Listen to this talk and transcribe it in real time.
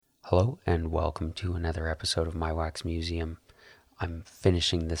Hello and welcome to another episode of My Wax Museum. I'm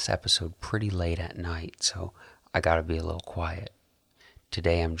finishing this episode pretty late at night, so I gotta be a little quiet.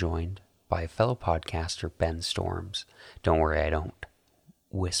 Today I'm joined by a fellow podcaster, Ben Storms. Don't worry, I don't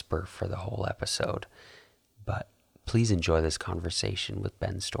whisper for the whole episode, but please enjoy this conversation with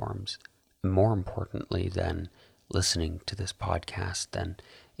Ben Storms. More importantly than listening to this podcast, than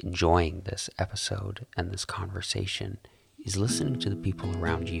enjoying this episode and this conversation, is listening to the people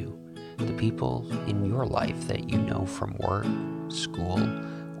around you, the people in your life that you know from work, school,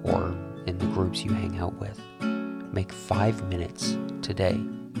 or in the groups you hang out with. Make 5 minutes today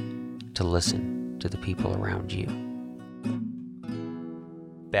to listen to the people around you.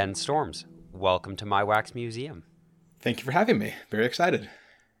 Ben Storms, welcome to My Wax Museum. Thank you for having me. Very excited.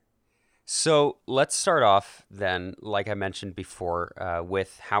 So let's start off then, like I mentioned before,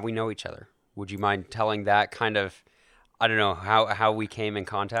 with how we know each other. Would you mind telling that kind of, I don't know, how we came in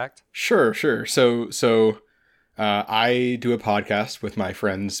contact? Sure. So I do a podcast with my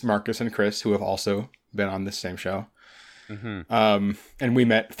friends Marcus and Chris, who have also been on this same show. Mm-hmm. And we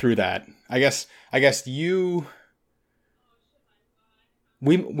met through that. I guess we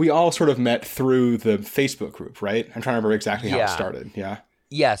all sort of met through the Facebook group, right? I'm trying to remember exactly how it started. Yeah.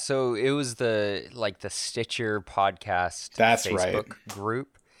 Yeah, so it was the Stitcher podcast That's Facebook right.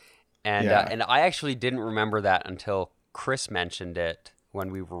 group. And I actually didn't remember that until Chris mentioned it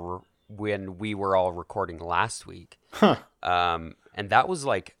when we were all recording last week. Huh. And that was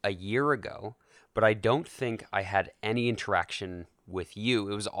like a year ago, but I don't think I had any interaction with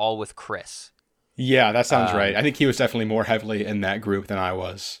you. It was all with Chris. Yeah, that sounds right. I think he was definitely more heavily in that group than I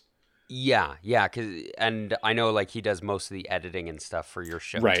was. Yeah, and I know like he does most of the editing and stuff for your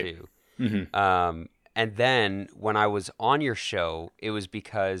show too. Mm-hmm. And then when I was on your show, it was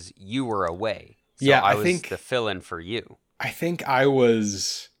because you were away. So I was the fill-in for you. I think I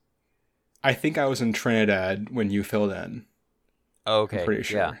was in Trinidad when you filled in. Okay. I'm pretty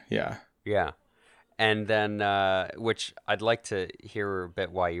sure. Yeah. And then, which I'd like to hear a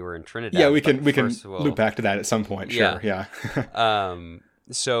bit why you were in Trinidad. Yeah, we can loop back to that at some point. Sure. Yeah.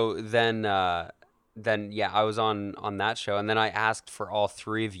 So then, I was on that show, and then I asked for all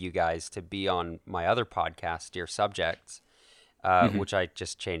three of you guys to be on my other podcast, Dear Subjects, which I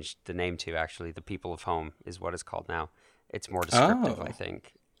just changed the name to. Actually, The People of Home is what it's called now. It's more descriptive, I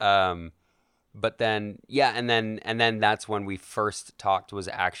think. But then, and then that's when we first talked. Was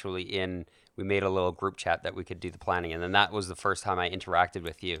actually we made a little group chat that we could do the planning, and then that was the first time I interacted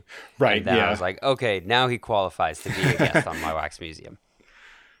with you. Right. And then I was like, okay, now he qualifies to be a guest on My Wax Museum.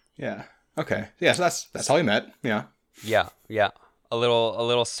 Yeah. Okay. Yeah. So that's how we met. Yeah. Yeah. A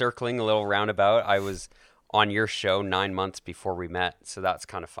little circling, a little roundabout. I was on your show 9 months before we met, so that's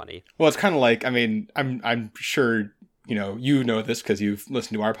kind of funny. Well, it's kind of like, I mean, I'm sure you know this because you've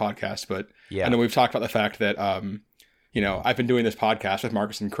listened to our podcast, but I know we've talked about the fact that I've been doing this podcast with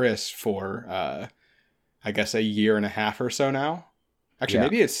Marcus and Chris for I guess a year and a half or so now. Actually,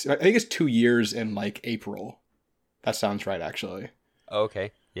 maybe I think it's 2 years in like April. That sounds right, actually.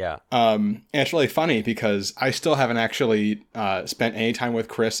 Okay. Yeah. And it's really funny because I still haven't actually spent any time with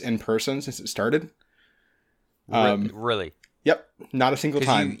Chris in person since it started. Really? Yep. Not a single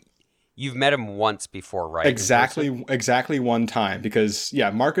time. You've met him once before, right? Exactly one time because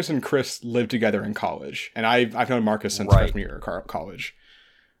Marcus and Chris lived together in college, and I've known Marcus since freshman year of college.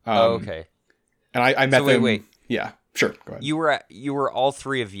 Okay. And I met them. Wait. Yeah, sure. Go ahead. You were all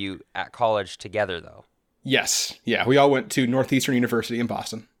three of you at college together, though. Yes. Yeah. We all went to Northeastern University in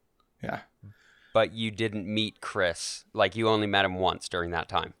Boston. Yeah. But you didn't meet Chris. Like, you only met him once during that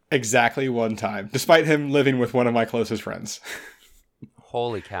time. Exactly one time, despite him living with one of my closest friends.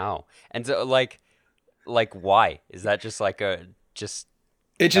 Holy cow. And so, like why? Is that just like It just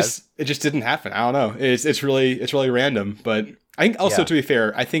didn't happen. I don't know. It's really random. But I think also, to be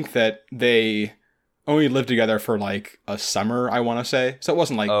fair, I think that they only lived together for like a summer, I want to say. So it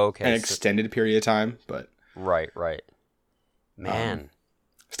wasn't like an extended period of time, but Right. Man.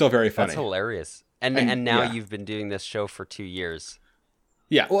 Still very funny. That's hilarious. And now you've been doing this show for 2 years.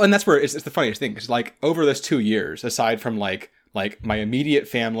 Yeah. Well, and that's where it's the funniest thing. Because like over this 2 years, aside from like my immediate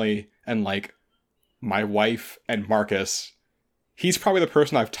family and like my wife and Marcus, he's probably the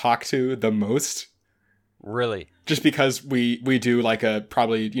person I've talked to the most. Really? Just because we do like a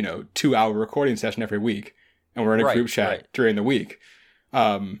probably 2 hour recording session every week, and we're in a group chat during the week.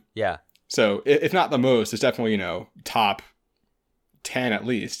 So if not the most, it's definitely top 10 at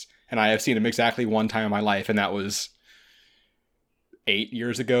least. And I have seen him exactly one time in my life, and that was 9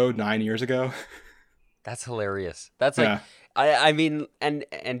 years ago. That's hilarious. That's like I mean, and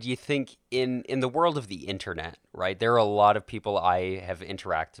you think in the world of the internet, right? There are a lot of people I have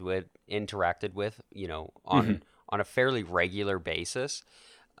interacted with, you know, on a fairly regular basis.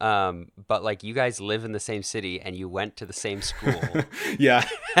 But like you guys live in the same city and you went to the same school. Yeah.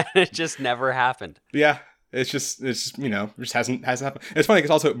 And it just never happened. Yeah. It's just you know, just hasn't happened. It's funny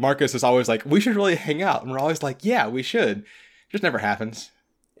because also Marcus is always like, we should really hang out, and we're always like, yeah, we should. It just never happens.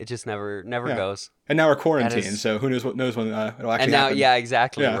 It just never goes. And now we're quarantined, so who knows when it'll actually and now, happen. yeah,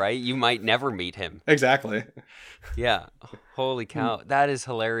 exactly, right? You might never meet him. Exactly. Yeah. Holy cow. That is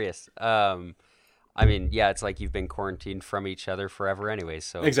hilarious. I mean, yeah, it's like you've been quarantined from each other forever anyways,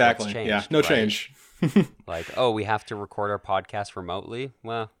 so exactly. Changed, yeah, no right? change. Like, oh, we have to record our podcast remotely?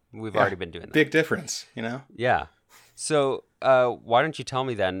 Well, we've already been doing that. Big difference, you know? Yeah. So, why don't you tell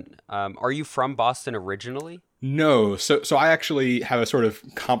me then, are you from Boston originally? No. So I actually have a sort of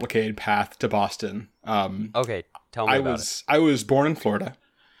complicated path to Boston. Okay, tell me about it. I was born in Florida.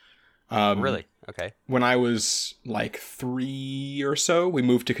 Really? Okay. When I was like 3 or so, we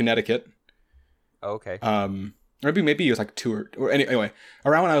moved to Connecticut. Okay. Maybe it was like 2 or anyway,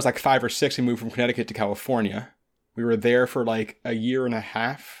 around when I was like 5 or 6, we moved from Connecticut to California. We were there for like a year and a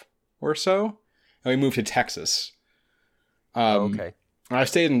half or so, and we moved to Texas. Okay. And I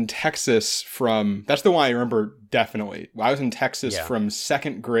stayed in Texas that's the one I remember definitely. I was in Texas from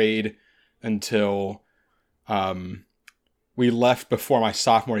 2nd grade until we left before my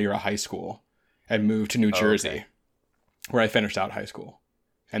sophomore year of high school and moved to New Jersey, where I finished out high school.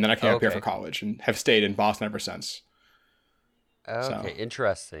 And then I came up here for college and have stayed in Boston ever since. Okay,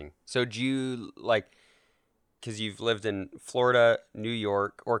 interesting. So do you, like, because you've lived in Florida, New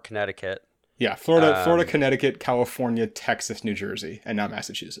York, or Connecticut. Yeah, Florida, Connecticut, California, Texas, New Jersey, and now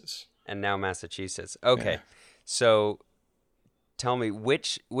Massachusetts. Okay. Yeah. So tell me,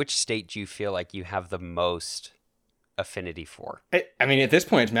 which state do you feel like you have the most affinity for? I mean, at this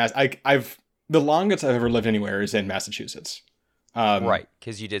point, it's the longest I've ever lived anywhere is in Massachusetts. Right,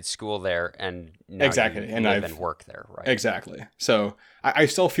 because you did school there, and now exactly, you and live and work there, right? Exactly. So I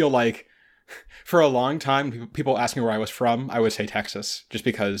still feel like, for a long time, people ask me where I was from. I would say Texas, just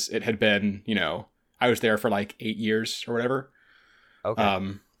because it had been, you know, I was there for like 8 years or whatever. Okay.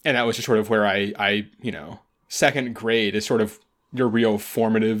 And that was just sort of where I you know, 2nd grade is sort of your real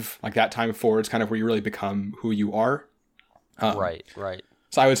formative, like that time forward. It's kind of where you really become who you are. Right.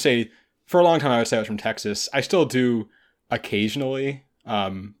 So I would say, for a long time, I would say I was from Texas. I still do occasionally,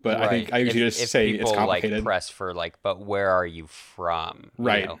 but I think I usually just say it's complicated. Like press for like, but where are you from?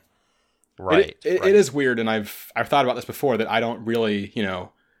 Right. You know? Right. It is weird, and I've thought about this before, that I don't really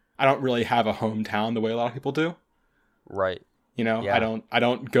have a hometown the way a lot of people do. Right. You know, yeah. I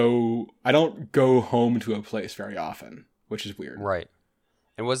don't go home to a place very often, which is weird. Right.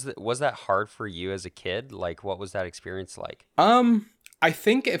 And was that hard for you as a kid? Like, what was that experience like? I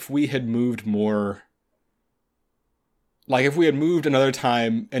think if we had moved more, like if we had moved another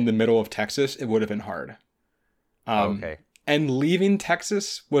time in the middle of Texas, it would have been hard. Okay. And leaving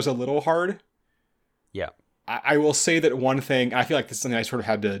Texas was a little hard. Yeah. I will say that one thing, I feel like this is something I sort of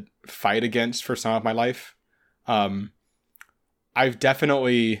had to fight against for some of my life. I've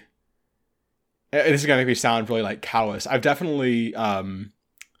definitely, this is going to make me sound really like callous. I've definitely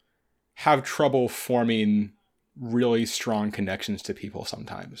have trouble forming really strong connections to people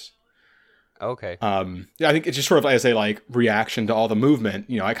sometimes. Okay. Yeah, I think it's just sort of as a like reaction to all the movement.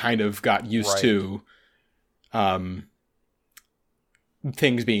 You know, I kind of got used to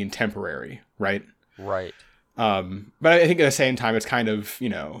things being temporary, right? Right. But I think at the same time, it's kind of, you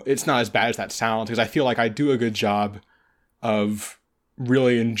know, it's not as bad as that sounds, because I feel like I do a good job of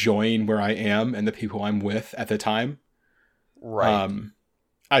really enjoying where I am and the people I'm with at the time. Right.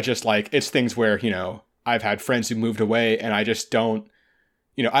 I just like, it's things where, you know, I've had friends who moved away, and I just don't,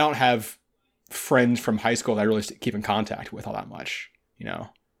 you know, I don't have friends from high school that I really keep in contact with all that much, you know?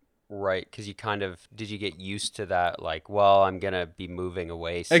 Right, because you kind of, did you get used to that, like, well, I'm going to be moving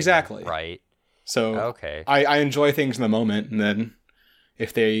away soon, exactly. Right? So okay. I enjoy things in the moment, and then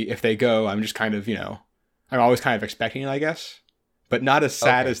if they go, I'm just kind of, you know, I'm always kind of expecting it, I guess. But not as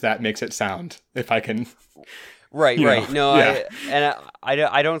sad as that makes it sound, if I can... Right. No, yeah.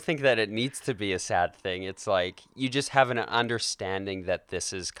 I don't think that it needs to be a sad thing. It's like you just have an understanding that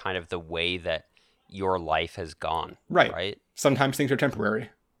this is kind of the way that your life has gone. Right. Sometimes things are temporary,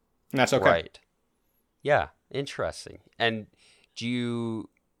 and that's okay. Right. Yeah. Interesting. And do you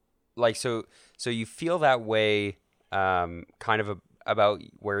like so you feel that way kind of about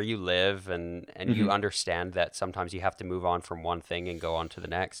where you live, and mm-hmm. you understand that sometimes you have to move on from one thing and go on to the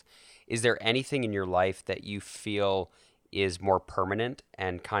next. Is there anything in your life that you feel is more permanent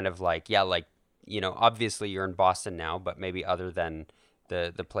and kind of like, yeah, like obviously you're in Boston now, but maybe other than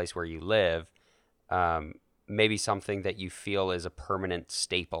the place where you live, maybe something that you feel is a permanent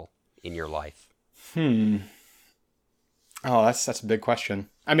staple in your life? Oh, that's a big question.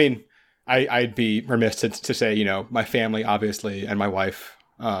 I mean, I'd be remiss to say, my family, obviously, and my wife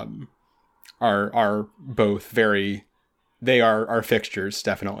are both they are fixtures,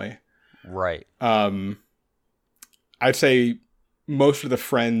 definitely. Right. I'd say most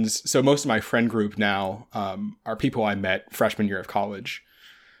of my friend group now are people I met freshman year of college.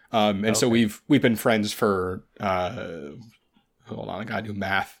 And so we've been friends for, hold on, I gotta do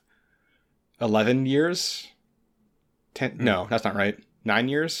math, 11 years? 10? No, that's not right. 9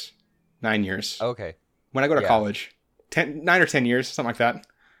 years? 9 years. Okay. When I go to college, 9 or 10 years, something like that.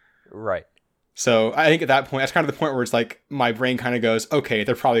 Right. So I think at that point, that's kind of the point where it's like my brain kind of goes, okay,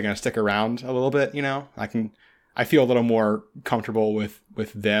 they're probably going to stick around a little bit. I feel a little more comfortable with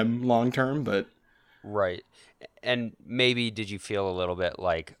them long term, but right. And maybe did you feel a little bit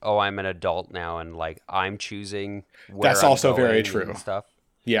like, oh, I'm an adult now, and like I'm choosing where that's I'm also going very true. And stuff.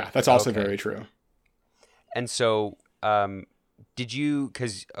 Yeah, that's also very true. And so, did you?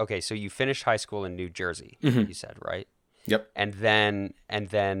 So you finished high school in New Jersey, you said, right? Yep. And then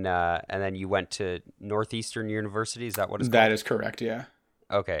you went to Northeastern University. Is that what it's called? That is correct. Yeah.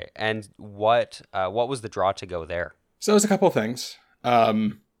 Okay. And what was the draw to go there? So there's a couple of things.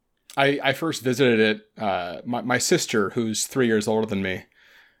 I first visited it. My sister, who's 3 years older than me,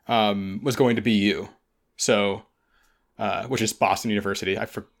 was going to BU. So, which is Boston University.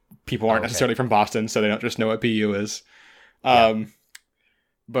 People aren't necessarily from Boston, so they don't just know what BU is. But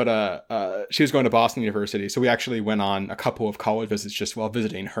she was going to Boston University, so we actually went on a couple of college visits just while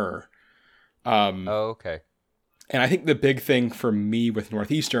visiting her. Okay. And I think the big thing for me with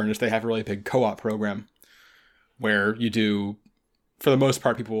Northeastern is they have a really big co-op program where you do, for the most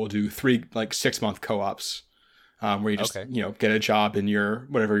part, people will do 3 6-month co-ops, where you just get a job in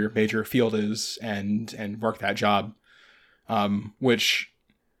whatever your major field is and work that job, which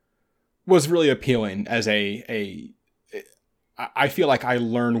was really appealing as I feel like I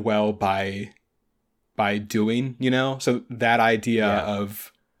learn well by doing, so that idea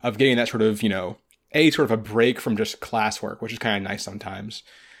of getting that sort of, sort of a break from just classwork, which is kind of nice sometimes,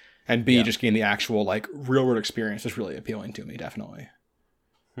 and B, just getting the actual real world experience is really appealing to me, definitely.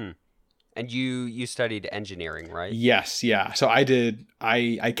 And you studied engineering, right? Yes. Yeah. So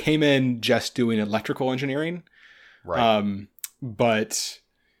I came in just doing electrical engineering. Right. But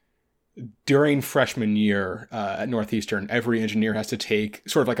during freshman year at Northeastern, every engineer has to take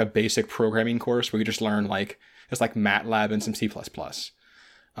sort of like a basic programming course where you just learn it's like MATLAB and some C++.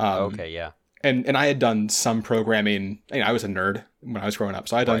 Okay, yeah. And I had done some programming. I was a nerd when I was growing up,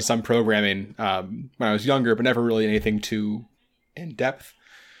 so I had done some programming when I was younger, but never really anything too in depth.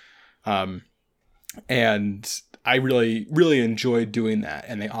 And I really, really enjoyed doing that.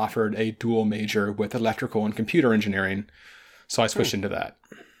 And they offered a dual major with electrical and computer engineering, so I switched into that.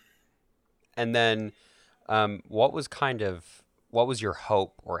 And then, what was your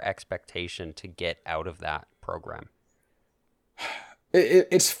hope or expectation to get out of that program?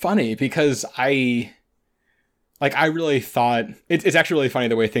 It's funny because I really thought it's actually really funny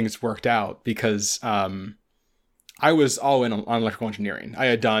the way things worked out, because I was all in on electrical engineering. I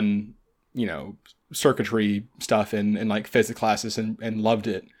had done circuitry stuff in physics classes and loved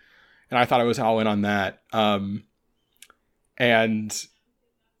it, and I thought I was all in on that. And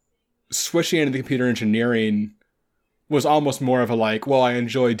switching into the computer engineering was almost more of a I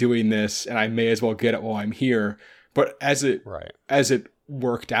enjoy doing this and I may as well get it while I'm here. But as it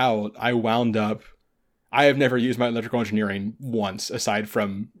worked out, I have never used my electrical engineering once, aside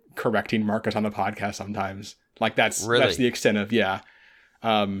from correcting Marcus on the podcast sometimes. That's the extent of,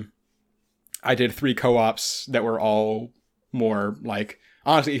 I did 3 co-ops that were all more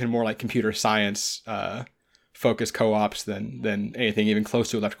honestly, even more computer science, focused co-ops than anything even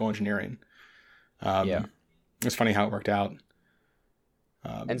close to electrical engineering. It's funny how it worked out.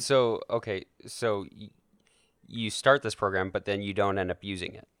 And so, so you start this program, but then you don't end up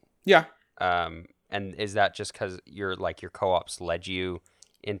using it. Yeah. And is that just because your co-ops led you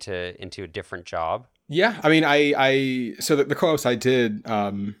into a different job? Yeah. I mean, so the co-ops I did,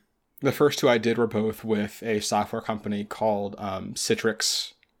 the first 2 I did were both with a software company called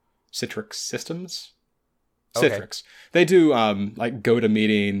Citrix Systems. Citrix. They do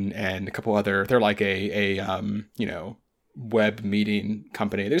GoToMeeting and a couple other. They're like a web meeting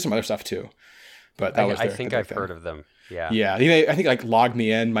company. There's some other stuff too, but that was. I think I've heard of them. Yeah. Yeah. I think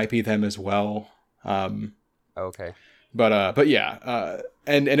LogMeIn might be them as well. Okay. But yeah.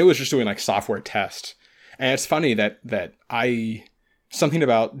 And it was just doing software test, and it's funny that I something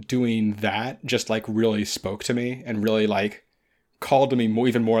about doing that just like really spoke to me and really like called to me more,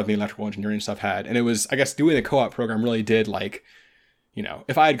 even more than the electrical engineering stuff had. And it was, I guess, doing the co-op program really did like, you know,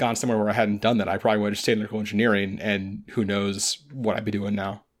 if I had gone somewhere where I hadn't done that, I probably would have stayed in electrical engineering, and who knows what I'd be doing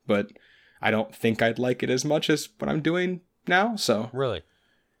now. But I don't think I'd like it as much as what I'm doing now. So really,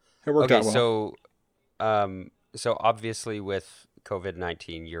 it worked out well. So obviously with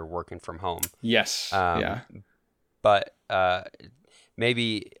COVID-19, you're working from home. Yes. Yeah. But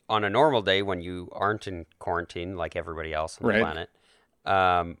maybe on a normal day when you aren't in quarantine like everybody else on the planet,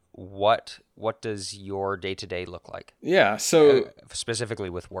 what does your day-to-day look like? Yeah, so specifically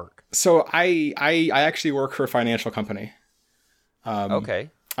with work. So I actually work for a financial company. Okay.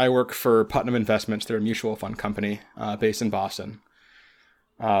 I work for Putnam Investments. They're a mutual fund company based in Boston.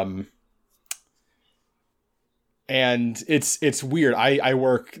 And it's weird. I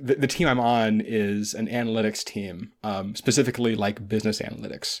work, the team I'm on is an analytics team, specifically like business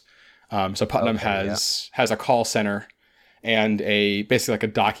analytics. So Putnam has a call center and basically like a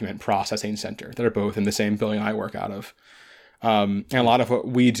document processing center that are both in the same building I work out of. And a lot of what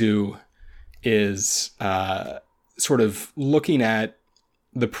we do is sort of looking at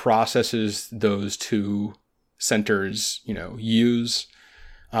the processes those two centers, you know, use,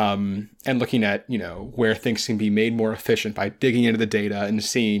 and looking at, you know, where things can be made more efficient by digging into the data and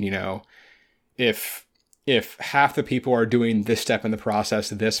seeing, you know, if half the people are doing this step in the process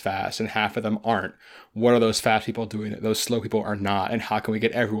this fast and half of them aren't, what are those fast people doing that those slow people are not, and how can we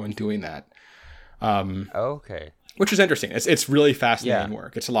get everyone doing that? Okay. Which is interesting. It's really fascinating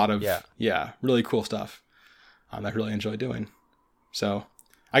work. It's a lot of really cool stuff that I really enjoy doing. So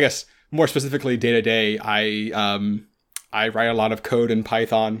I guess more specifically day to day, I write a lot of code in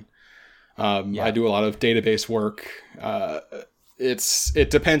Python. I do a lot of database work. It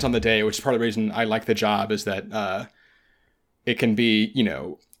depends on the day, which is part of the reason I like the job, is that it can be, you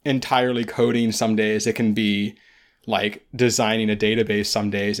know, entirely coding some days. It can be like designing a database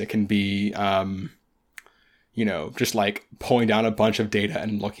some days. It can be, you know, just like pulling down a bunch of data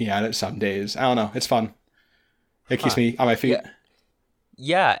and looking at it some days. I don't know. It's fun. It keeps me on my feet.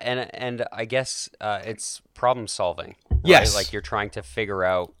 Yeah, and I guess it's problem solving. Right? Yes. Like you're trying to figure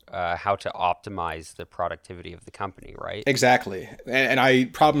out how to optimize the productivity of the company, right? Exactly.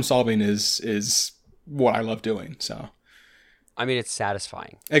 And problem solving is what I love doing. So, I mean, it's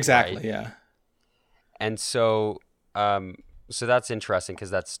satisfying. Exactly. Right? Yeah. And so that's interesting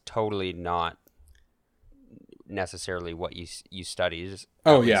because that's totally not necessarily what you studied.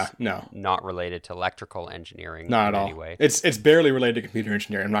 Oh yeah, no, not related to electrical engineering. Not at all. Anyway. It's barely related to computer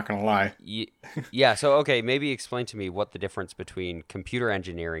engineering. I'm not gonna lie. Yeah. So okay, maybe explain to me what the difference between computer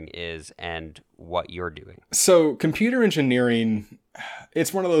engineering is and what you're doing. So computer engineering,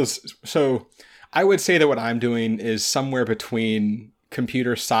 it's one of those. So I would say that what I'm doing is somewhere between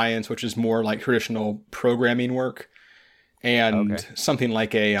computer science, which is more like traditional programming work, and something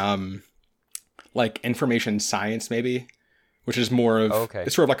like like information science, maybe, which is more of,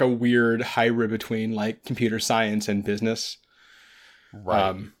 it's sort of like a weird hybrid between like computer science and business.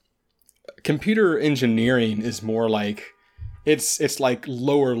 Right. Computer engineering is more like, it's like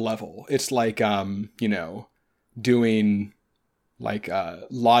lower level. It's like, you know, doing like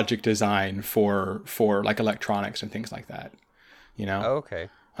logic design for like electronics and things like that, you know? Okay.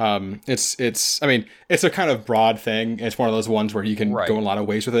 I mean, it's a kind of broad thing. It's one of those ones where you can go in a lot of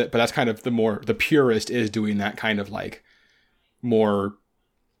ways with it, but that's kind of the purist is doing that kind of like more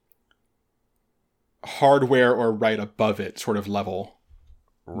hardware or right above it sort of level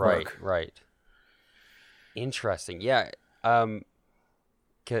work. Right. Interesting. Yeah. I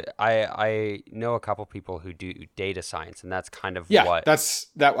know a couple people who do data science, and that's kind of what I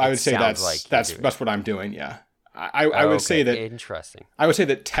would say that's what I'm doing. Yeah. I would say that interesting. I would say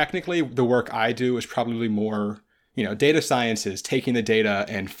that technically the work I do is probably more, you know, data science is taking the data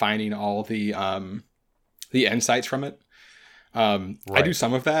and finding all the insights from it. I do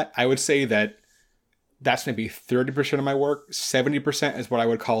some of that. I would say that that's maybe 30% of my work. 70% is what I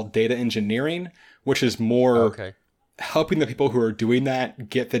would call data engineering, which is more helping the people who are doing that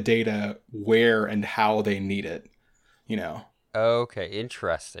get the data where and how they need it, you know? Okay.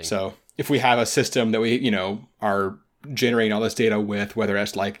 Interesting. So if we have a system that we, you know, are generating all this data with, whether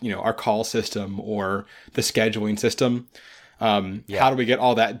it's like, you know, our call system or the scheduling system, how do we get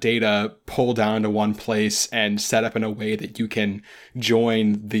all that data pulled down into one place and set up in a way that you can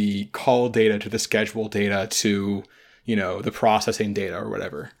join the call data to the schedule data to, you know, the processing data or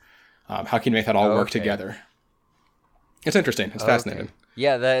whatever? How can you make that all work together? It's interesting. It's fascinating.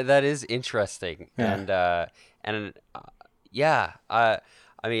 Yeah, that is interesting. Yeah.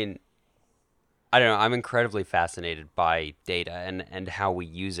 I mean, I don't know. I'm incredibly fascinated by data and how we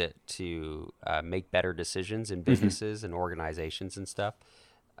use it to make better decisions in businesses and organizations and stuff.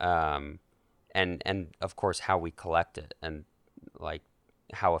 And of course how we collect it and like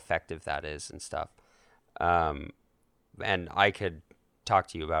how effective that is and stuff. And I could talk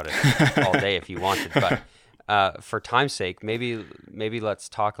to you about it all day if you wanted, but for time's sake, maybe let's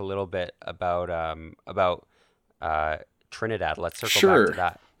talk a little bit about Trinidad. Let's circle back to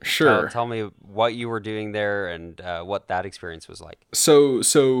that. Sure. Tell me what you were doing there and what that experience was like. So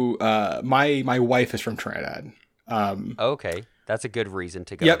my wife is from Trinidad. Okay. That's a good reason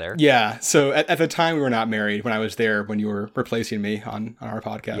to go there. Yeah. So at the time we were not married when I was there, when you were replacing me on our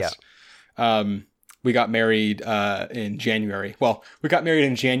podcast. Yeah. We got married in January. Well, we got married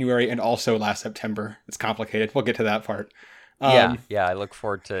in January and also last September. It's complicated. We'll get to that part. Yeah. I look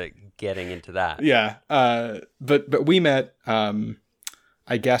forward to getting into that. Yeah. But we met,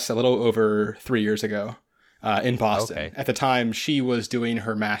 I guess, a little over 3 years ago in Boston. Okay. At the time, she was doing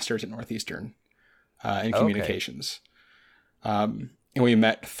her master's at Northeastern in communications. And we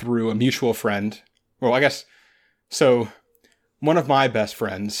met through a mutual friend. Well, I guess, so one of my best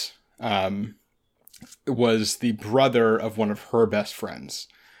friends was the brother of one of her best friends.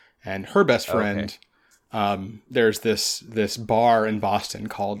 And her best friend, there's this bar in Boston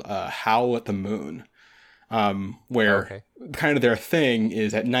called Howl at the Moon, where kind of their thing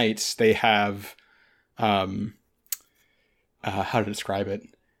is at nights they have, how to describe it?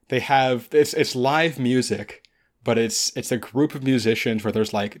 They have, it's live music, but it's a group of musicians where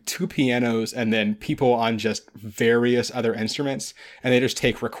there's like 2 pianos and then people on just various other instruments, and they just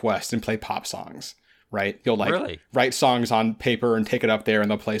take requests and play pop songs, right? You'll like write songs on paper and take it up there and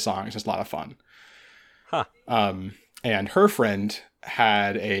they'll play songs. It's a lot of fun. Huh. And her friend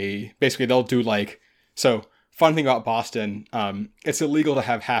had basically they'll do like, so fun thing about Boston, it's illegal to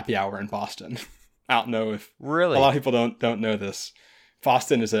have happy hour in Boston. I don't know if a lot of people don't know this.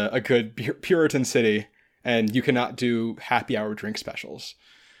 Boston is a good Puritan city, and you cannot do happy hour drink specials.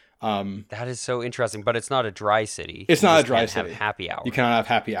 That is so interesting, but it's not a dry city. It's not a dry city. Have happy hour. You cannot have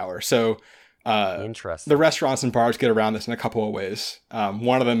happy hour. So interesting. The restaurants and bars get around this in a couple of ways.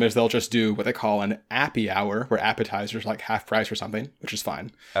 One of them is they'll just do what they call an appy hour, where appetizers like half price or something, which is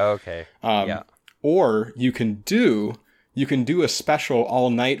fine. Okay. Yeah. Or you can do a special all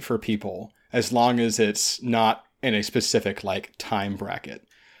night for people as long as it's not in a specific like time bracket.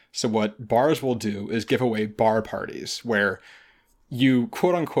 So what bars will do is give away bar parties where you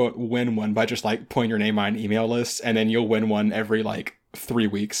quote unquote win one by just like putting your name on email lists, and then you'll win one every like 3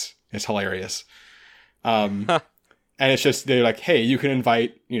 weeks. It's hilarious. And it's just, they're like, hey, you can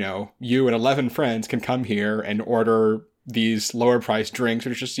invite, you and 11 friends can come here and order these lower priced drinks.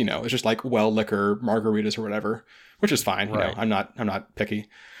 It's just, it's just like well liquor, margaritas or whatever, which is fine. Right. I'm not picky.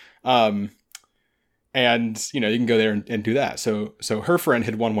 And, you can go there and do that. So her friend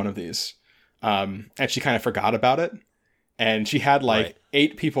had won one of these. And she kind of forgot about it. And she had like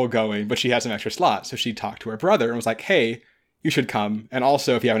 8 people going, but she had some extra slots. So she talked to her brother and was like, hey, you should come. And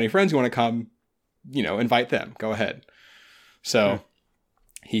also, if you have any friends who want to come, invite them. Go ahead. So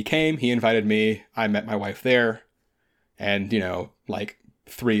he came, he invited me. I met my wife there. And, like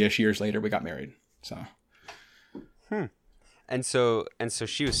 3-ish years later, we got married. So. And so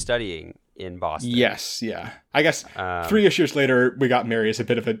she was studying in Boston. Yes. Yeah. I guess 3-ish years later, we got married is a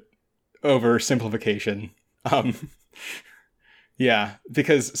bit of an oversimplification. Yeah,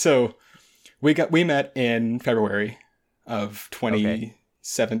 because so we met in February of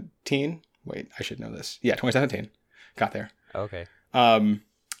 2017. Wait, I should know this. Yeah, 2017. Got there. Okay.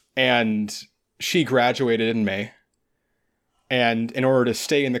 And she graduated in May. And in order to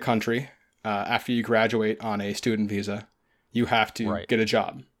stay in the country, after you graduate on a student visa, you have to get a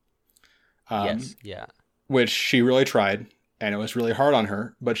job. Yes. Yeah. Which she really tried, and it was really hard on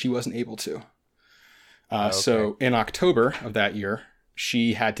her, but she wasn't able to. So in October of that year,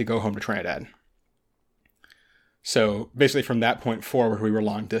 she had to go home to Trinidad. So basically from that point forward, we were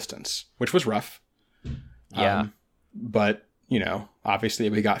long distance, which was rough. Yeah. But, obviously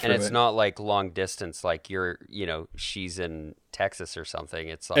we got through it. And it's not like long distance, like you're, she's in Texas or something.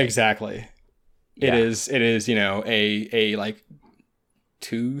 It's like. Exactly. Yeah. It is, a like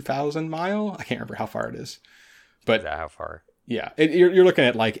 2,000 mile. I can't remember how far it is. But is that how far? Yeah. You're looking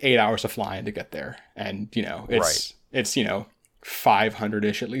at like 8 hours of flying to get there. And, it's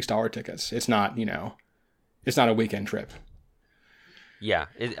 500-ish at least dollar tickets. It's not, it's not a weekend trip. Yeah.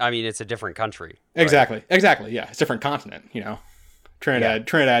 It's a different country. Exactly. Right? Exactly. Yeah. It's a different continent,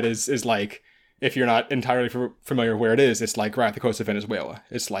 Trinidad is like, if you're not entirely familiar where it is, it's like right off the coast of Venezuela.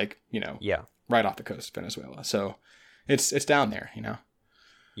 It's like, right off the coast of Venezuela. So it's down there,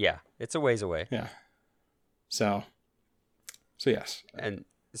 Yeah, it's a ways away. Yeah. So yes. And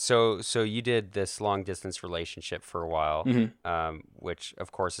so you did this long distance relationship for a while, which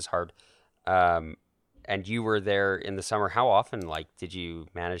of course is hard. And you were there in the summer. How often, like, did you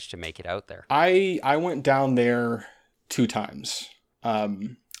manage to make it out there? I went down there 2 times.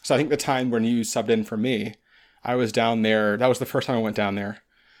 So I think the time when you subbed in for me, I was down there. That was the first time I went down there.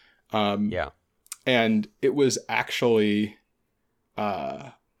 Yeah. And it was actually,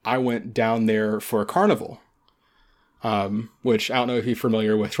 I went down there for a carnival, which I don't know if you're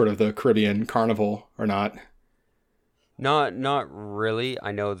familiar with sort of the Caribbean carnival or not. Not really.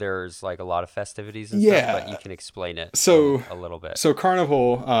 I know there's like a lot of festivities and Yeah. stuff, but you can explain it a little bit. So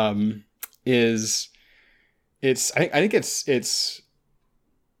carnival is I think it's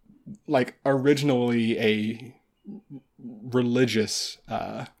like originally a religious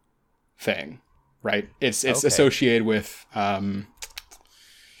thing, right? It's Okay. associated with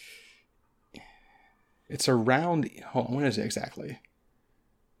it's around, hold on, when is it exactly?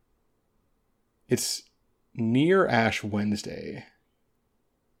 It's near Ash Wednesday.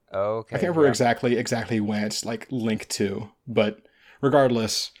 Okay. I can't remember exactly when it's like linked to, but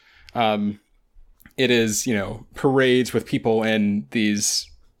regardless, it is, you know, parades with people in these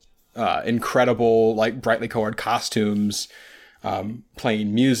incredible, like brightly colored costumes,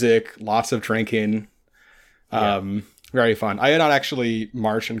 playing music, lots of drinking, very fun. I did not actually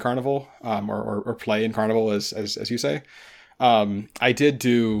march in carnival, or play in carnival as you say. I did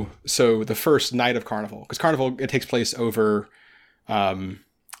do, so the first night of carnival, because carnival, it takes place over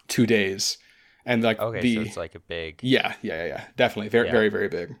 2 days, and like so it's like a big, yeah, definitely very very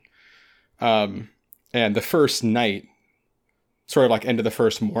big. And the first night, sort of like into the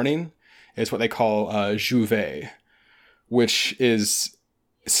first morning, is what they call Juve, which is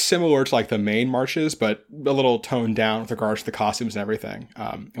similar to like the main marches, but a little toned down with regards to the costumes and everything.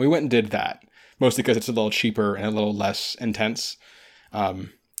 And we went and did that, mostly because it's a little cheaper and a little less intense. So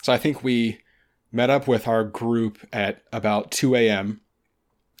I think we met up with our group at about 2 a.m.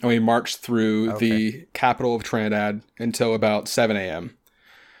 and we marched through the capital of Trinidad until about 7 a.m.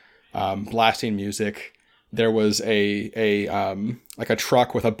 Blasting music. There was a like a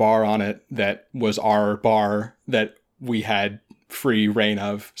truck with a bar on it that was our bar that we had free reign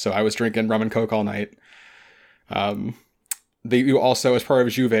of. So I was drinking rum and coke all night. You also, as part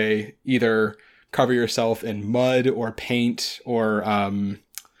of Juve, either cover yourself in mud or paint, or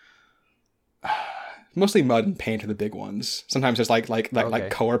mostly mud and paint are the big ones. Sometimes there's like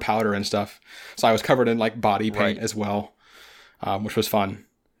color powder and stuff. So I was covered in like body paint as well, which was fun.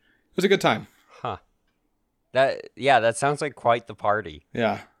 It was a good time. Huh. That sounds like quite the party.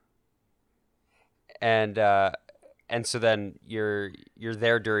 Yeah. And so then you're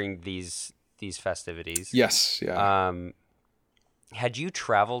there during these festivities. Yes. Yeah. Had you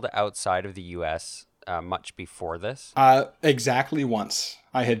traveled outside of the U.S. Much before this? Exactly once.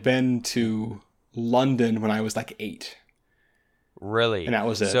 I had been to London when I was like 8. Really? And that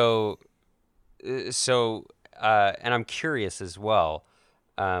was it. So, and I'm curious as well,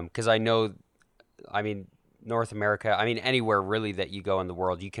 because I know, I mean, North America, I mean, anywhere really that you go in the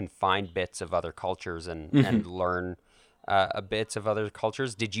world, you can find bits of other cultures and learn bits of other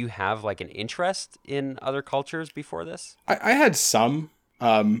cultures. Did you have like an interest in other cultures before this? I had some.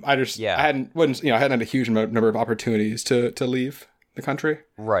 I hadn't had a huge number of opportunities to leave the country.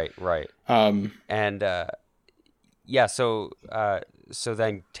 Right. And so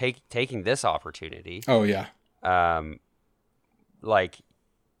then taking this opportunity. Oh yeah. Like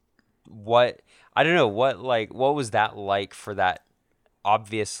what, I don't know, what was that like for that?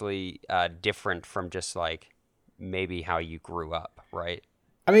 Obviously different from just like maybe how you grew up, right?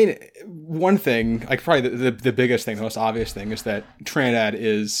 I mean, one thing, like probably the biggest thing, the most obvious thing, is that Trinidad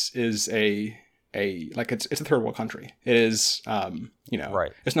is a like it's a third world country. It is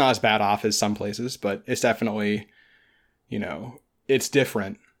right. It's not as bad off as some places, but it's definitely, it's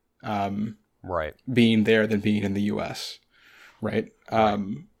different right, being there than being in the US, right?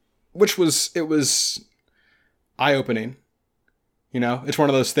 Which was eye-opening. It's one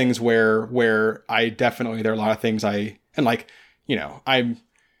of those things where I definitely, there are a lot of things I'm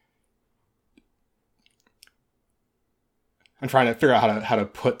trying to figure out how to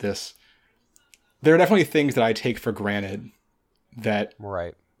put this. There are definitely things that I take for granted that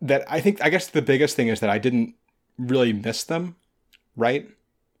I guess the biggest thing is that I didn't really miss them, right?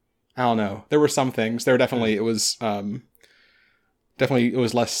 I don't know. There were some things. There were definitely, it was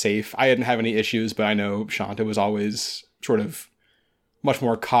less safe. I didn't have any issues, but I know Shanta was always sort of much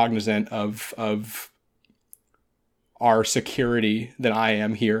more cognizant of our security than I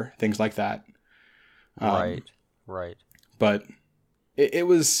am here, things like that. Right. But it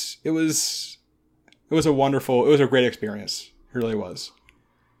was a great experience. It really was.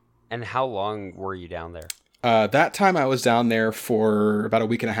 And how long were you down there? That time I was down there for about a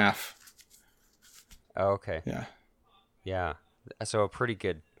week and a half. Oh, okay. Yeah. Yeah. So a pretty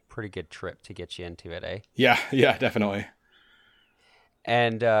good trip to get you into it, eh? Yeah, definitely.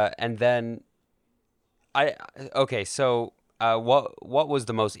 And then so what was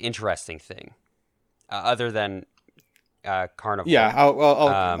the most interesting thing other than Carnival? Yeah,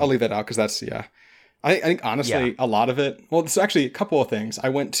 I'll leave that out because that's I think honestly a lot of it. Well, it's actually a couple of things. I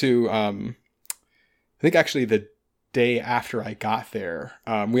went to I think actually the day after I got there,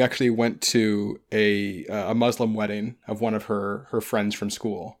 we actually went to a Muslim wedding of one of her friends from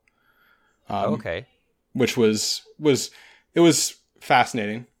school. Okay. Which was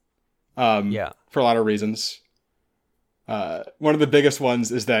fascinating. For a lot of reasons. One of the biggest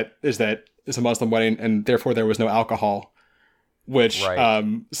ones is that it's a Muslim wedding and therefore there was no alcohol, which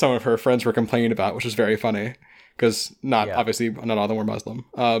some of her friends were complaining about, which was very funny because obviously not all of them were Muslim.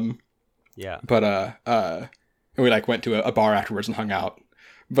 But and we like went to a bar afterwards and hung out.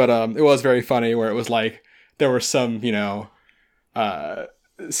 But it was very funny where it was like there were some,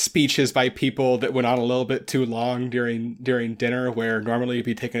 speeches by people that went on a little bit too long during dinner, where normally you'd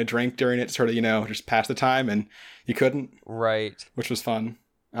be taking a drink during it to sort of, just pass the time, and you couldn't. Right. Which was fun.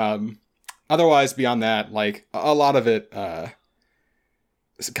 Otherwise, beyond that, like a lot of it, God,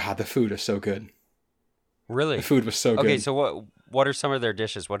 the food is so good. Really? The food was so good. Okay, so what are some of their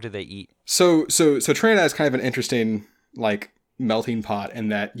dishes? What do they eat? So Trinidad is kind of an interesting like melting pot in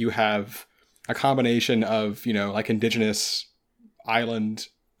that you have a combination of, like indigenous island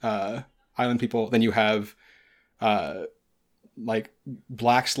people. Then you have like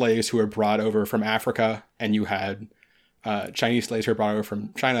black slaves who were brought over from Africa, and you had Chinese slaves who were brought over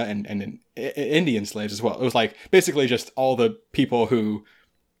from China, and Indian slaves as well. It was like basically just all the people who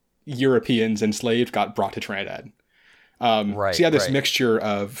Europeans enslaved got brought to Trinidad. So you had this mixture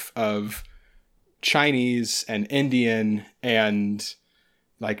of Chinese and Indian and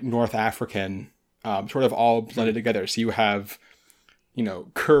like North African, sort of all blended together. So you have,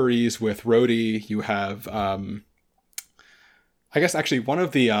 curries with roti. You have, I guess actually one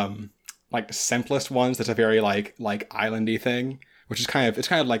of the like simplest ones that's a very like islandy thing, which is kind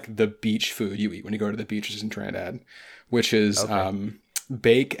of like the beach food you eat when you go to the beaches in Trinidad, which is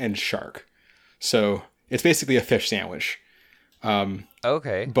bake and shark. So it's basically a fish sandwich.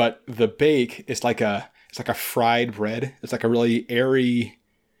 But the bake is like a fried bread. It's like a really airy,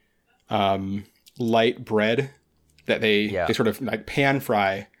 light bread that they sort of like pan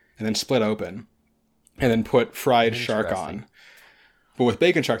fry and then split open and then put fried shark on. But with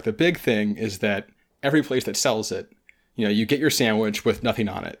bacon shark, the big thing is that every place that sells it, you get your sandwich with nothing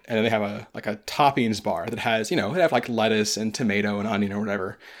on it. And then they have a toppings bar that has, they have like lettuce and tomato and onion or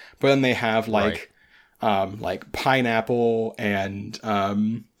whatever. But then they have like pineapple and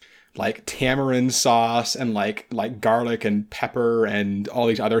like tamarind sauce and like garlic and pepper and all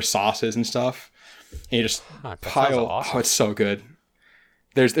these other sauces and stuff. And you just pile. Awesome. Oh, it's so good.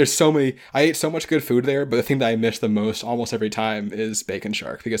 There's so many. I ate so much good food there, but the thing that I miss the most almost every time is bacon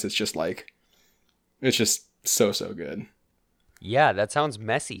shark, because it's just so good. Yeah, that sounds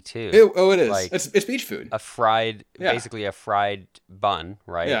messy too. It is. Like it's beach food. Basically a fried bun,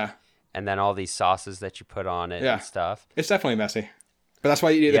 right? Yeah. And then all these sauces that you put on it and stuff. It's definitely messy. But that's why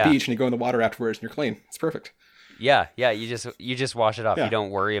you eat at the beach and you go in the water afterwards and you're clean. It's perfect. Yeah, you just wash it off. Yeah. You don't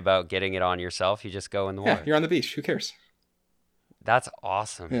worry about getting it on yourself. You just go in the water. Yeah, you're on the beach. Who cares? That's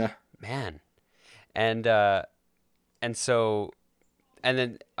awesome. Yeah. Man. And so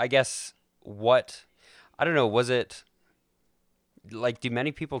then I guess I don't know, was it like, do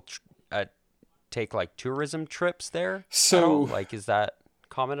many people take like tourism trips there? So like, is that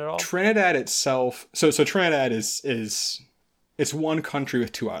common at all? Trinidad itself. So Trinidad is it's one country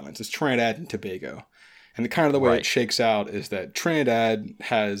with two islands. It's Trinidad and Tobago. And the way it shakes out is that Trinidad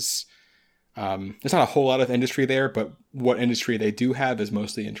has, there's not a whole lot of industry there, but what industry they do have is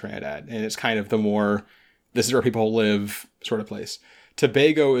mostly in Trinidad. And it's kind of the more, this is where people live sort of place.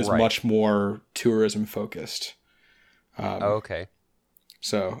 Tobago is much more tourism focused. Okay.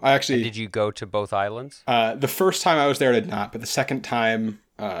 So I actually... And did you go to both islands? The first time I was there, I did not. But the second time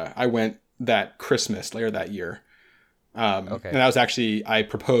I went that Christmas later that year. And that was actually, I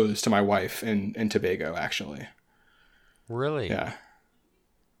proposed to my wife in Tobago, actually. Really? Yeah.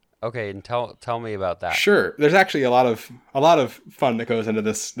 Okay, and tell me about that. Sure. There's actually a lot of fun that goes into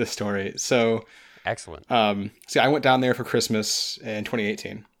this story. So excellent. So I went down there for Christmas in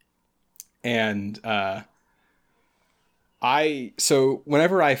 2018. And so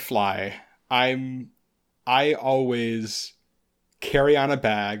whenever I fly, I always carry on a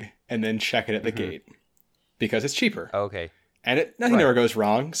bag, and then check it at the gate because it's cheaper. Okay. And nothing ever goes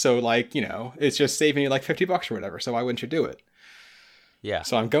wrong. So like, it's just saving you like $50 or whatever. So why wouldn't you do it? Yeah.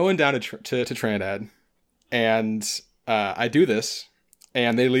 So I'm going down to Trinidad, and I do this,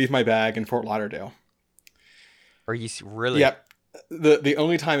 and they leave my bag in Fort Lauderdale. Are you really? Yep. The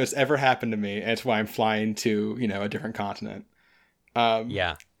only time it's ever happened to me, and it's why I'm flying to, a different continent.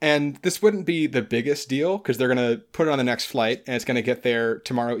 Yeah. And this wouldn't be the biggest deal because they're going to put it on the next flight and it's going to get there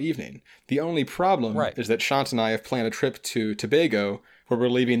tomorrow evening. The only problem is that Shantz and I have planned a trip to Tobago where we're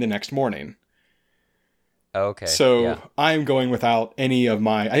leaving the next morning. Okay. So I'm going without any of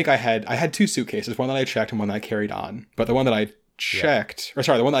I think I had 2 suitcases, one that I checked and one that I carried on. But the one that I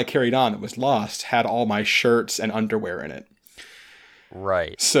the one that I carried on that was lost had all my shirts and underwear in it.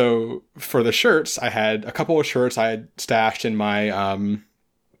 Right. So for the shirts, I had a couple of shirts I had stashed in my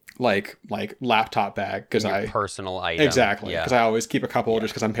like laptop bag because personal item. Exactly, because I always keep a couple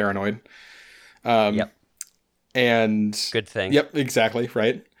just because I'm paranoid. And good thing. Yep, exactly,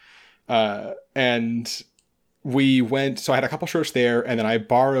 right. And we went. So I had a couple shirts there, and then I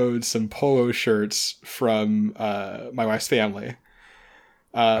borrowed some polo shirts from my wife's family.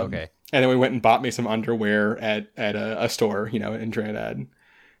 Okay. And then we went and bought me some underwear at a store, in Trinidad.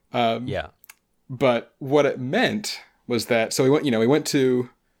 But what it meant was that, so we went to,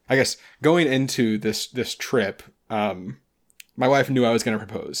 I guess, going into this trip, my wife knew I was going to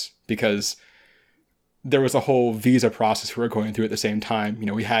propose because there was a whole visa process we were going through at the same time.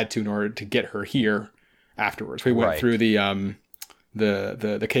 We had to in order to get her here afterwards. We went through the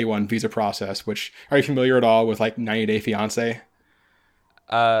K1 visa process, which, are you familiar at all with like 90 Day Fiance?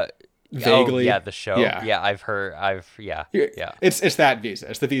 Vaguely. The show. Yeah, I've heard. Yeah. It's that visa.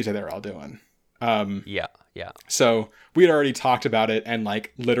 It's the visa they're all doing. Yeah. So we had already talked about it and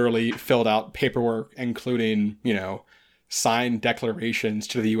like literally filled out paperwork, including, signed declarations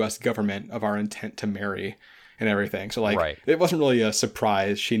to the U.S. government of our intent to marry and everything. So like, it wasn't really a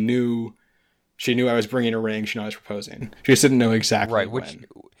surprise. She knew I was bringing a ring. She knew I was proposing. She just didn't know exactly when.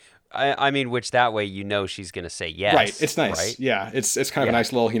 I mean, which that way she's gonna say yes. Right, it's nice. Right? Yeah, it's kind of a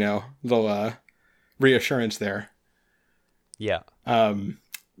nice little little reassurance there. Yeah.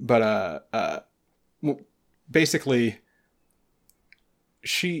 But basically,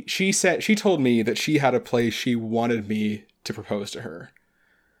 she told me that she had a place she wanted me to propose to her.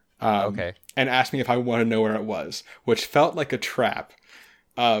 And asked me if I want to know where it was, which felt like a trap.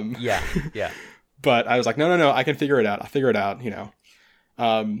 Yeah. But I was like, no, I can figure it out. I'll figure it out.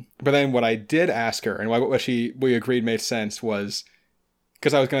 But then what I did ask her, and what we agreed made sense, was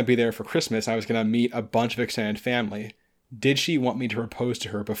because I was going to be there for Christmas, I was going to meet a bunch of extended family. Did she want me to propose to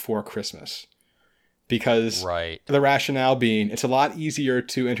her before Christmas? Because the rationale being, it's a lot easier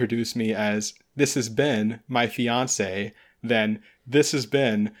to introduce me as this has been my fiance than this has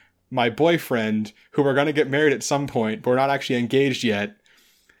been my boyfriend who we're going to get married at some point, but we're not actually engaged yet.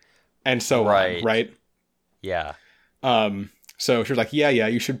 And so on, right? Yeah. So she was like, yeah,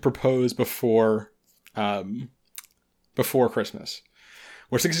 you should propose before Christmas.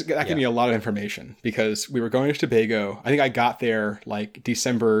 Which that gave me a lot of information because we were going to Tobago. I think I got there like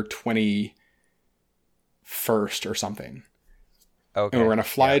December 21st or something. Okay. And we're going to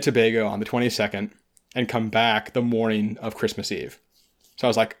fly to Tobago on the 22nd and come back the morning of Christmas Eve. So I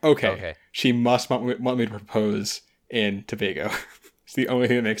was like, okay. She must want me to propose in Tobago. It's the only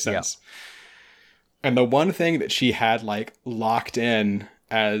thing that makes sense. Yeah. And the one thing that she had like locked in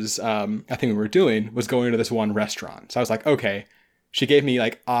as I think we were doing was going to this one restaurant. So I was like, okay, she gave me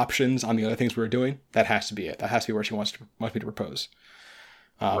like options on the other things we were doing. That has to be it. That has to be where she wants me to propose.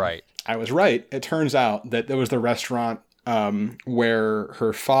 I was right. It turns out that there was the restaurant where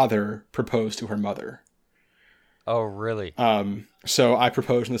her father proposed to her mother. Oh, really? So I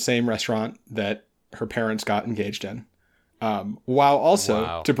proposed in the same restaurant that her parents got engaged in. While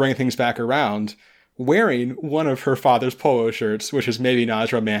also, to bring things back around, wearing one of her father's polo shirts, which is maybe not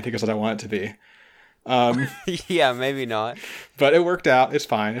as romantic as I want it to be. Yeah, maybe not. But it worked out. It's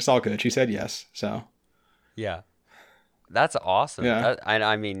fine. It's all good. She said yes. So. Yeah. That's awesome. Yeah.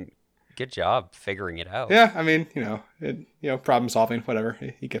 I mean, good job figuring it out. Yeah. I mean, problem solving, whatever.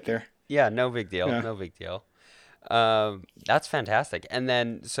 You get there. Yeah. No big deal. Yeah. No big deal. That's fantastic. And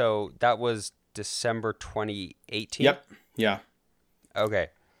then, so that was December 2018? Yep. Yeah. Okay.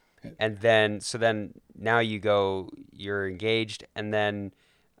 And then, now you're engaged, and then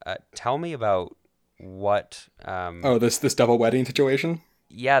tell me about what... this double wedding situation?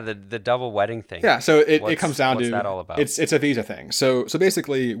 Yeah, the double wedding thing. Yeah, so it comes down to... What's that all about? It's a visa thing. So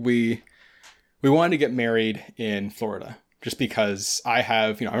basically, we wanted to get married in Florida, just because I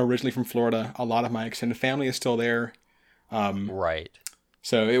have, I'm originally from Florida. A lot of my extended family is still there. Right.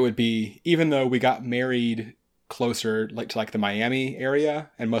 So it would be, even though we got married closer like to like the Miami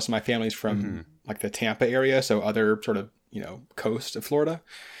area, and most of my family's from like the Tampa area, so other sort of, coast of Florida,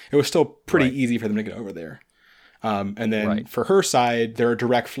 it was still pretty easy for them to get over there. And then for her side, there are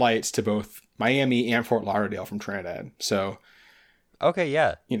direct flights to both Miami and Fort Lauderdale from Trinidad. So, okay,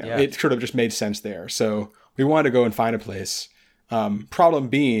 yeah. It sort of just made sense there. So we wanted to go and find a place. Problem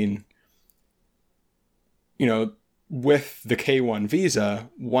being, with the K-1 visa,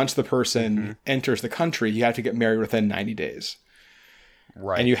 once the person enters the country, you have to get married within 90 days.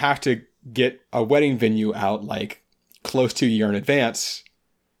 Right. And you have to get a wedding venue out like close to a year in advance.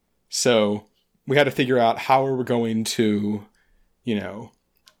 So we had to figure out how we were going to,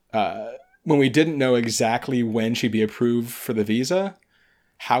 when we didn't know exactly when she'd be approved for the visa,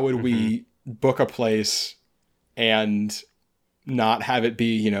 how would we book a place and not have it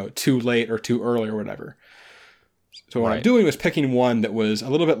be, too late or too early or whatever. So what I'm doing was picking one that was a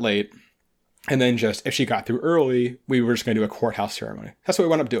little bit late, and then just, if she got through early, we were just going to do a courthouse ceremony. That's what we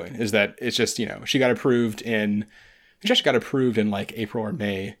wound up doing, is that it's just, she got approved in like April or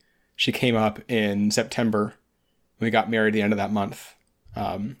May. She came up in September. We got married at the end of that month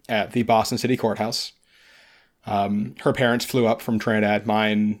at the Boston City Courthouse. Her parents flew up from Trinidad.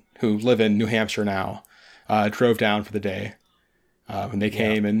 Mine, who live in New Hampshire now, drove down for the day. When they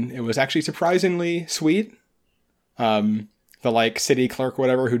came, and it was actually surprisingly sweet. The like city clerk,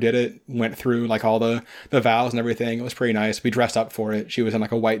 whatever, who did it, went through like all the vows and everything. It was pretty nice. We dressed up for it. She was in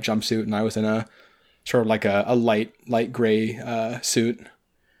like a white jumpsuit, and I was in a sort of like a light gray suit.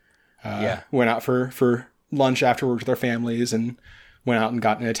 Went out for lunch afterwards with our families, and went out and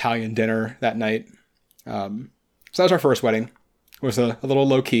got an Italian dinner that night. So that was our first wedding. It was a little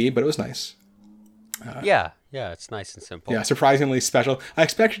low key, but it was nice. Yeah, it's nice and simple. Yeah, surprisingly special. I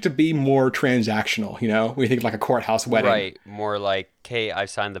expect it to be more transactional, when you think of like a courthouse wedding. Right, more like, hey, I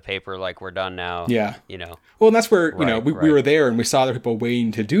signed the paper, like we're done now. Yeah. Well, and that's where, we were there and we saw other people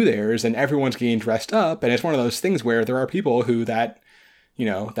waiting to do theirs, and everyone's getting dressed up, and it's one of those things where there are people who that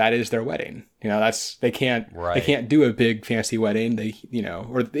is their wedding. They can't do a big fancy wedding. They,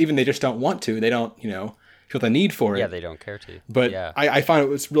 or even they just don't want to. They don't, feel the need for it. Yeah, they don't care to. But I found it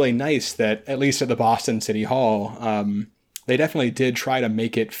was really nice that at least at the Boston City Hall, they definitely did try to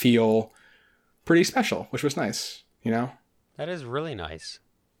make it feel pretty special, which was nice, That is really nice.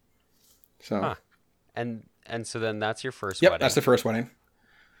 So, and so then that's your first wedding. Yep, that's the first wedding.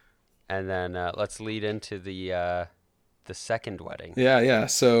 And then let's lead into the second wedding. Yeah.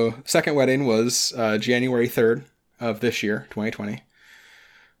 So second wedding was January 3rd of this year, 2020.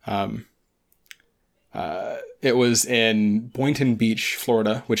 It was in Boynton Beach,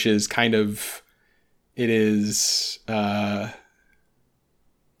 Florida, which is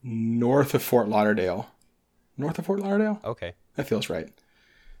north of Fort Lauderdale. North of Fort Lauderdale? Okay. That feels right.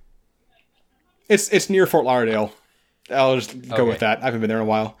 It's near Fort Lauderdale. I'll just go with that. I haven't been there in a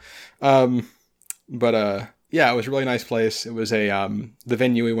while. But it was a really nice place. It was the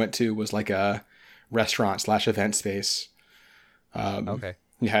venue we went to was like a restaurant / event space. Okay.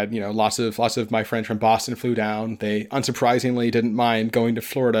 You had, lots of my friends from Boston flew down. They unsurprisingly didn't mind going to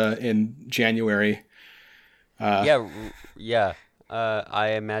Florida in January. I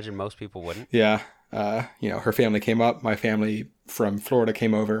imagine most people wouldn't. Yeah. Her family came up. My family from Florida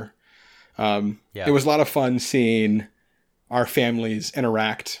came over. It was a lot of fun seeing our families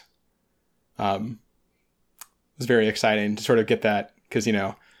interact. It was very exciting to sort of get that because,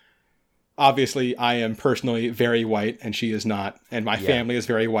 obviously, I am personally very white, and she is not, and my family is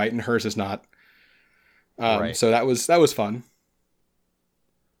very white, and hers is not. So that was fun.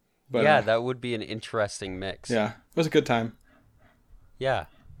 But, that would be an interesting mix. Yeah, it was a good time. Yeah,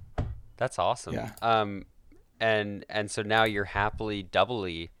 that's awesome. Yeah. And so now you're happily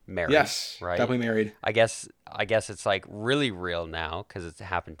doubly married. Yes, right. Doubly married. I guess it's like really real now because it's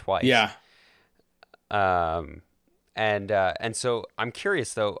happened twice. Yeah. And so I'm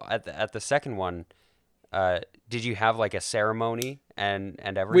curious though, at the second one, did you have like a ceremony and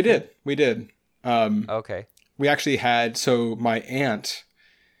everything? We did. Okay. We actually had, so my aunt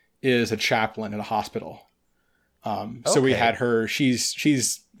is a chaplain at a hospital. So we had her,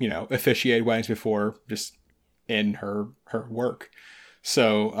 she's officiated weddings before just in her work.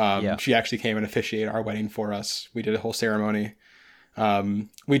 So she actually came and officiated our wedding for us. We did a whole ceremony.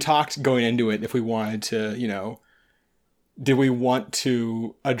 We talked going into it if we wanted to, did we want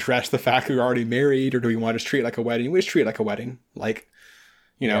to address the fact we were already married, or do we want to just treat it like a wedding? We just treat it like a wedding. Like,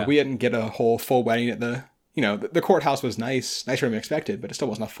 we didn't get a whole full wedding at the courthouse was nicer than we expected, but it still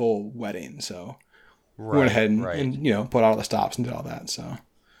wasn't a full wedding. So we went ahead and put all the stops and did all that. So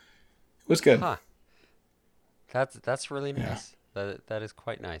it was good. Huh. That's really nice. That is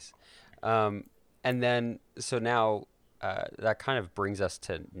quite nice. And then so now that kind of brings us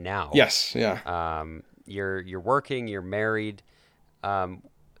to now. Yes. Yeah. You're working. You're married.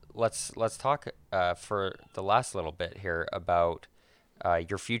 Let's talk for the last little bit here about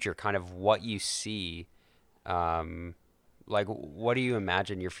your future, kind of what you see. Like, what do you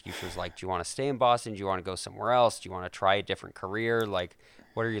imagine your future's like? Do you want to stay in Boston? Do you want to go somewhere else? Do you want to try a different career? Like,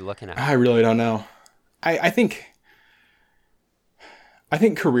 what are you looking at? I really don't know. I think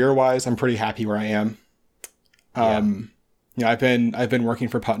career-wise, I'm pretty happy where I am. You know, I've been working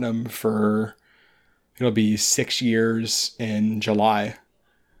for Putnam for, it'll be 6 years in July.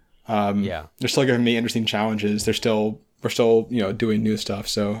 They're still giving me interesting challenges. We're still, you know, doing new stuff.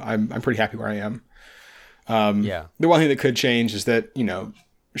 So I'm pretty happy where I am. The one thing that could change is that, you know,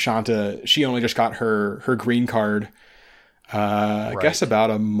 Shanta, she only just got her green card, I guess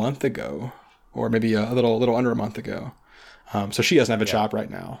about a month ago, or maybe a little under a month ago. So she doesn't have a job right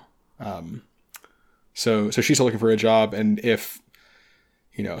now. So she's still looking for a job. And if,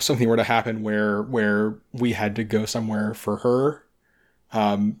 you know, something were to happen where we had to go somewhere for her,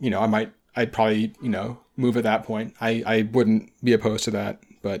 you know, I'd probably, you know, move at that point. I wouldn't be opposed to that,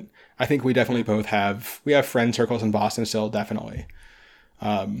 but I think we definitely both have friend circles in Boston still, definitely.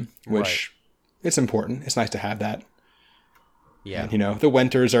 Which it's important. It's nice to have that. Yeah. And, you know, the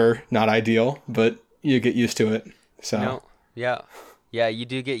winters are not ideal, but you get used to it. So no. Yeah, you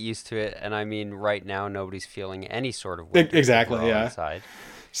do get used to it. And I mean, right now, nobody's feeling any sort of winter. Exactly, yeah. Inside.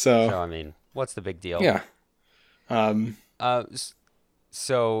 So, I mean, what's the big deal? Yeah.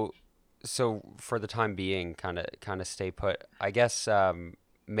 So for the time being, kind of stay put. I guess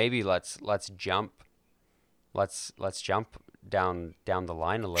maybe let's jump down the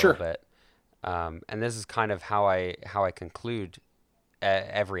line a little bit. And this is kind of how I conclude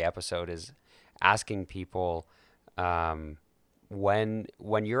every episode, is asking people when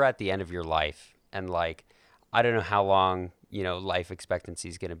you're at the end of your life, and like, I don't know how long, you know, life expectancy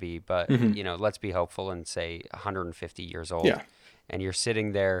is going to be, but you know, let's be hopeful and say 150 years old. Yeah. And you're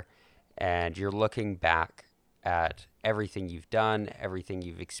sitting there and you're looking back at everything you've done, everything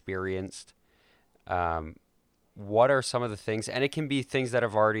you've experienced. What are some of the things, and it can be things that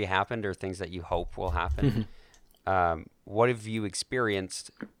have already happened or things that you hope will happen. What have you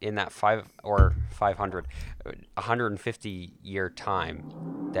experienced in that 150 year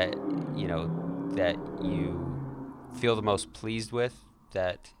time that, you know, that you feel the most pleased with,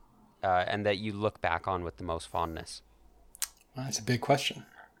 that, and that you look back on with the most fondness? Well, that's a big question.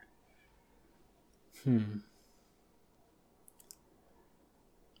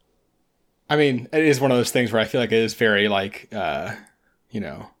 I mean, it is one of those things where I feel like it is very like, you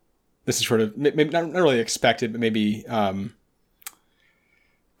know, this is sort of maybe not really expected, but maybe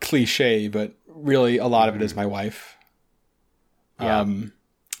cliche, but really a lot of it is my wife.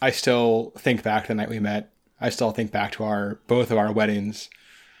 I still think back to the night we met. I still think back to both of our weddings.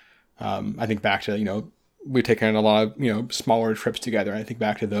 I think back to, you know, we've taken a lot of, you know, smaller trips together. I think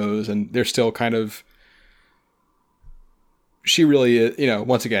back to those, and they're still kind of, she really is, you know,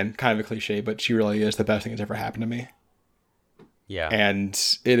 once again, kind of a cliche, but she really is the best thing that's ever happened to me. Yeah. And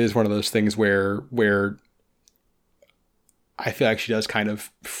it is one of those things where I feel like she does kind of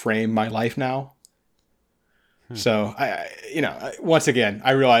frame my life now. So you know, once again,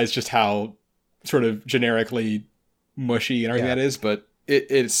 I realize just how sort of generically mushy and everything that is, but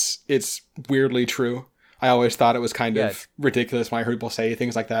it's weirdly true. I always thought it was kind of ridiculous when I heard people say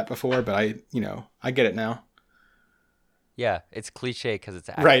things like that before, but I get it now. Yeah, it's cliche because it's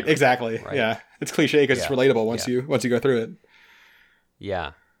accurate. Right, exactly. Right? Yeah, it's cliche because it's relatable once you go through it.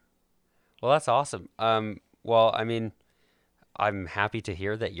 Yeah. Well, that's awesome. Well, I mean, I'm happy to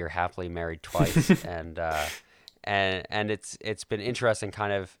hear that you're happily married twice, and it's been interesting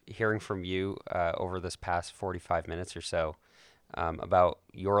kind of hearing from you over this past 45 minutes or so about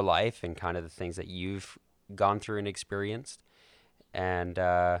your life and kind of the things that you've gone through and experienced. And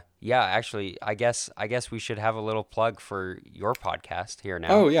actually, I guess we should have a little plug for your podcast here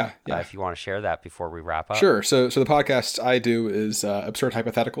now. Oh yeah. If you want to share that before we wrap up. Sure. So the podcast I do is Absurd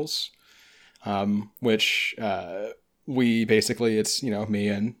Hypotheticals, which we basically, it's, you know, me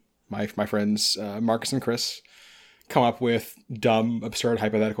and my friends Marcus and Chris come up with dumb, absurd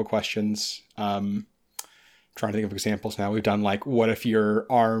hypothetical questions. Trying to think of examples now. We've done like, what if your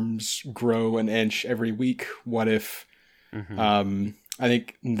arms grow an inch every week? What if I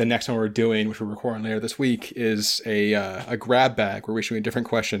think the next one we're doing, which we're recording later this week, is a grab bag where we're issuing a different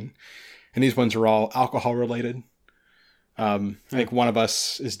question. And these ones are all alcohol related. I think one of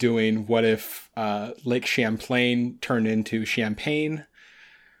us is doing, what if Lake Champlain turned into champagne?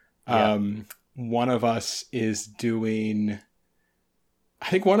 One one of us is doing, I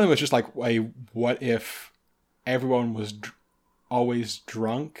think one of them is just like a what if everyone was always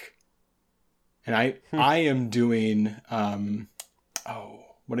drunk, and I am doing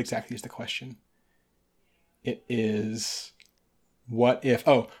what exactly is the question? It is what if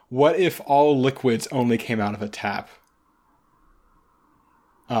all liquids only came out of a tap,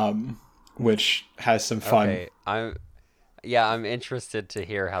 which has some fun. Okay, I'm interested to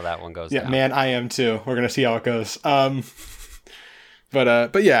hear how that one goes down. Man, I am too. We're gonna see how it goes.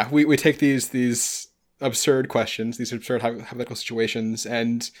 But yeah, we take these absurd questions, these absurd hypothetical situations,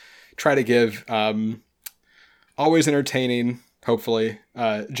 and try to give always entertaining, hopefully,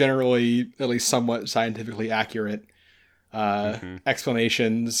 generally at least somewhat scientifically accurate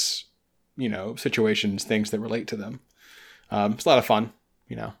explanations, situations, things that relate to them. It's a lot of fun,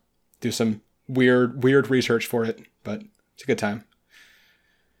 do some weird research for it, but it's a good time.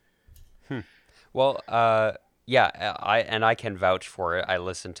 Well, I can vouch for it. I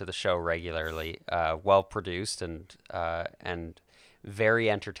listen to the show regularly. Well produced and very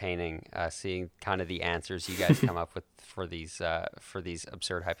entertaining. Seeing kind of the answers you guys come up with for these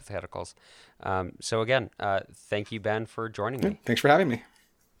absurd hypotheticals. So again, thank you, Ben, for joining me. Thanks for having me.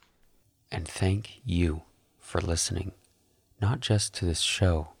 And thank you for listening, not just to this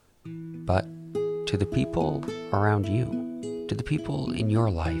show, but to the people around you, to the people in your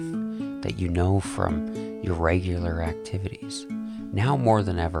life that you know from your regular activities. Now more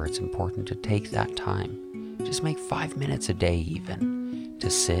than ever, it's important to take that time. Just make 5 minutes a day even to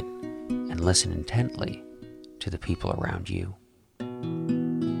sit and listen intently to the people around you.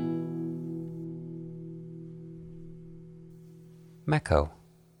 Mecco.